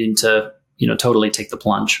really needing to, totally take the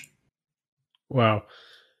plunge. Wow.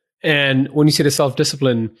 And when you say the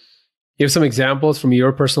self-discipline, you have some examples from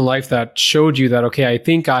your personal life that showed you that, okay, I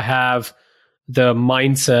think I have the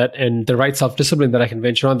mindset and the right self-discipline that I can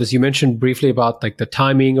venture on this. You mentioned briefly about like the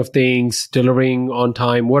timing of things, delivering on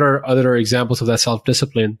time. What are other examples of that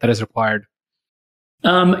self-discipline that is required?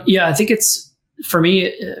 I think it's, for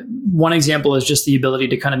me, one example is just the ability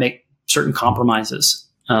to kind of make certain compromises.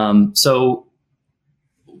 So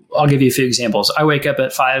I'll give you a few examples. I wake up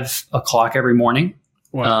at 5 o'clock every morning.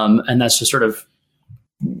 Wow. And that's just a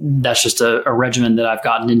regimen that I've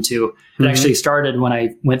gotten into. It actually started when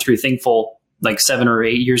I went through Thinkful like 7 or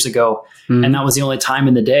 8 years ago. And that was the only time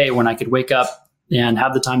in the day when I could wake up and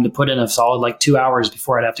have the time to put in a solid like 2 hours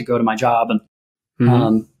before I'd have to go to my job.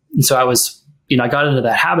 And so I was, I got into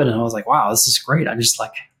that habit and I was like, wow, this is great. I just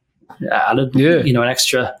like added, an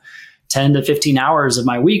extra 10 to 15 hours of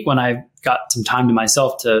my week when I got some time to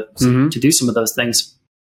myself to do some of those things.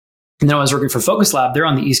 And then I was working for Focus Lab. They're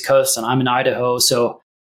on the East Coast and I'm in Idaho. So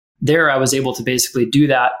there I was able to basically do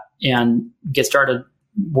that and get started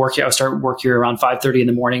working. I would start work here around 5:30 in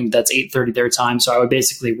the morning. That's 8:30 their time. So I would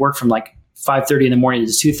basically work from like 5:30 in the morning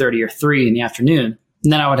to 2:30 or 3 in the afternoon.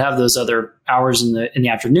 And then I would have those other hours in the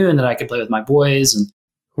afternoon that I could play with my boys and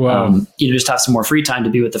just have some more free time to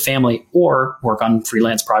be with the family or work on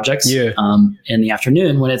freelance projects in the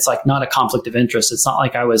afternoon when it's like not a conflict of interest. It's not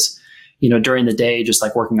like I was, during the day, just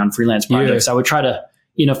like working on freelance projects. I would try to,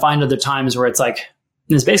 find other times where it's like,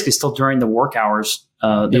 and it's basically still during the work hours,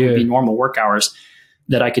 that would be normal work hours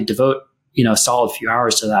that I could devote, a solid few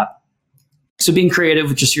hours to that. So being creative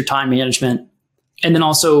with just your time management. And then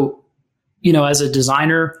also, as a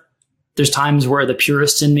designer, there's times where the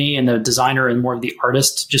purist in me and the designer and more of the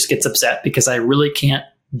artist just gets upset because I really can't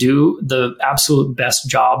do the absolute best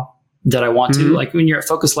job that I want to. Like when you're at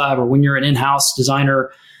Focus Lab or when you're an in-house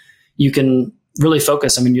designer, you can really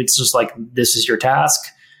focus. I mean, it's just like, this is your task.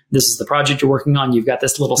 This is the project you're working on. You've got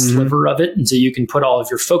this little sliver of it. And so you can put all of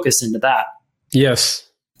your focus into that. Yes.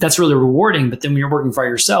 That's really rewarding. But then when you're working for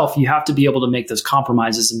yourself, you have to be able to make those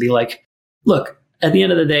compromises and be like, look, at the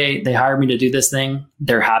end of the day, they hired me to do this thing.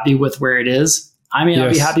 They're happy with where it is. I may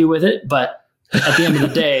not be happy with it, but at the end of the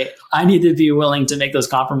day, I need to be willing to make those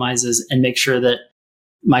compromises and make sure that,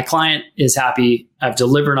 my client is happy. I've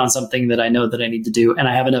delivered on something that I know that I need to do, and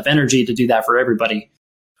I have enough energy to do that for everybody.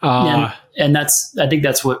 And I think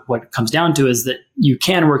that's what it comes down to, is that you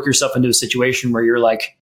can work yourself into a situation where you're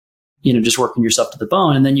like, just working yourself to the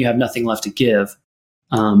bone, and then you have nothing left to give.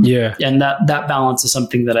 And that balance is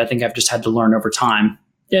something that I think I've just had to learn over time.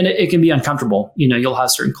 And it can be uncomfortable. You'll have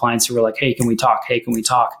certain clients who are like, hey, can we talk? Hey, can we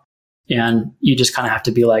talk? And you just kind of have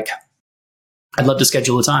to be like, I'd love to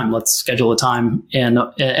schedule a time. Let's schedule a time. And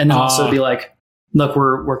then also be like, look,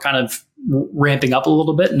 we're kind of ramping up a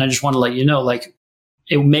little bit. And I just want to let you know, like,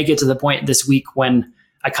 it may get to the point this week when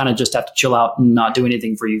I kind of just have to chill out and not do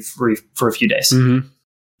anything for you for a few days.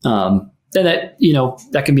 Mm-hmm. Then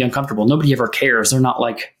that can be uncomfortable. Nobody ever cares. They're not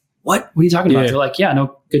like, what are you talking about? They're like, yeah,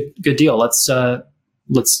 no, good deal. Let's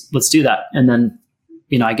do that. And then,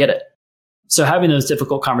 I get it. So having those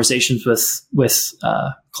difficult conversations with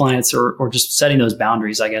clients or just setting those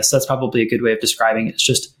boundaries, I guess that's probably a good way of describing it. It's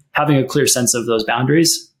just having a clear sense of those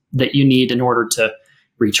boundaries that you need in order to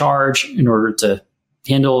recharge, in order to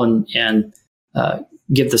handle and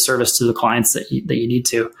give the service to the clients that you need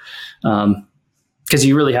to. Because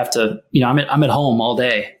you really have to, I'm at home all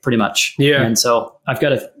day pretty much. Yeah. And so I've got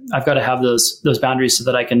to have those boundaries so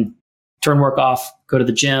that I can turn work off, go to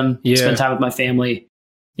the gym, spend time with my family,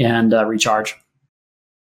 and recharge.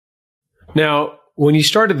 Now, when you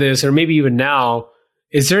started this, or maybe even now,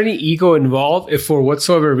 is there any ego involved if for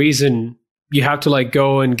whatsoever reason you have to like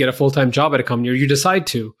go and get a full-time job at a company, or you decide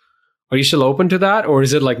to? Are you still open to that? Or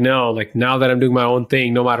is it like, no, like now that I'm doing my own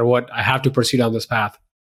thing, no matter what, I have to pursue down this path?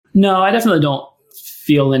 No, I definitely don't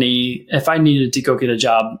feel any, if I needed to go get a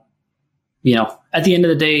job, at the end of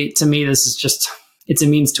the day, to me, this is just, it's a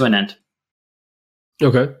means to an end.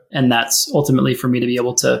 Okay. And that's ultimately for me to be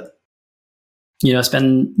able to,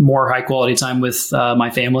 spend more high quality time with my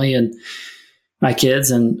family and my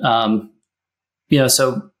kids. And, I'm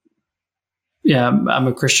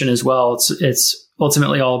a Christian as well. It's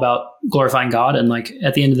ultimately all about glorifying God. And like,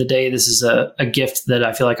 at the end of the day, this is a gift that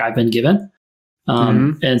I feel like I've been given.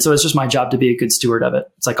 And so it's just my job to be a good steward of it.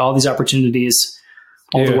 It's like all these opportunities,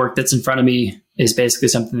 all the work that's in front of me is basically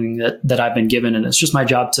something that I've been given. And it's just my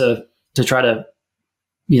job to try to,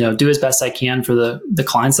 do as best I can for the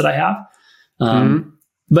clients that I have.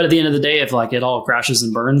 But at the end of the day, if like it all crashes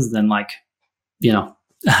and burns, then like,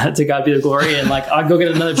 to God be the glory, and like, I'll go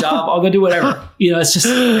get another job. I'll go do whatever, it's just,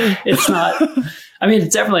 it's not, I mean,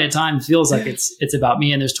 it's definitely at times feels like it's about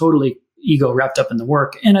me, and there's totally ego wrapped up in the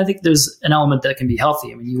work. And I think there's an element that can be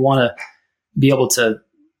healthy. I mean, you want to be able to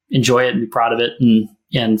enjoy it and be proud of it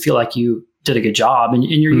and feel like you did a good job and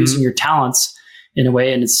you're using your talents in a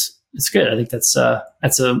way. And it's good. I think that's a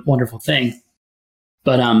wonderful thing.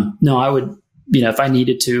 But, no, I would, if I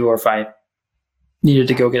needed to, or if I needed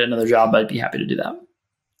to go get another job, I'd be happy to do that.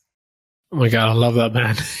 Oh my God, I love that,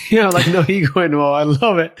 man. Like no ego involved. I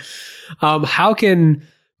love it. How can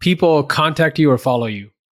people contact you or follow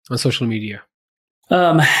you on social media?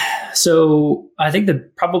 So I think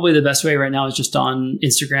probably the best way right now is just on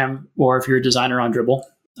Instagram, or if you're a designer, on Dribbble.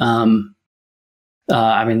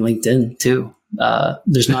 LinkedIn too.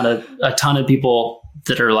 There's not a ton of people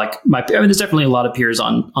that are like there's definitely a lot of peers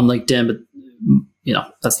on LinkedIn, but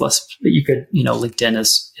that's less, but you could, LinkedIn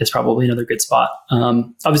is probably another good spot.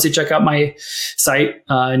 Obviously check out my site.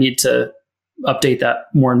 I need to update that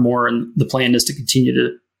more and more. And the plan is to continue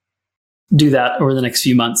to do that over the next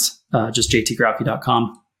few months. Just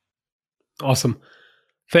jtgrauke.com. Awesome.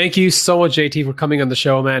 Thank you so much, JT, for coming on the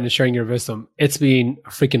show, man, and sharing your wisdom. It's been a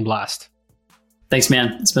freaking blast. Thanks,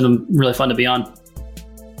 man. It's been really fun to be on.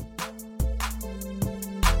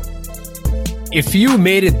 If you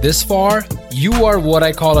made it this far, you are what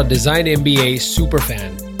I call a Design MBA super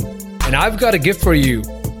fan. And I've got a gift for you,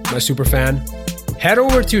 my super fan. Head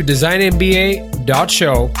over to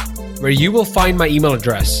designmba.show, where you will find my email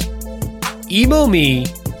address. Email me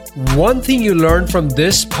one thing you learned from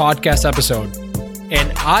this podcast episode,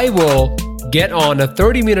 and I will get on a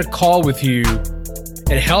 30-minute call with you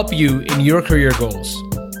and help you in your career goals.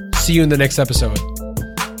 See you in the next episode.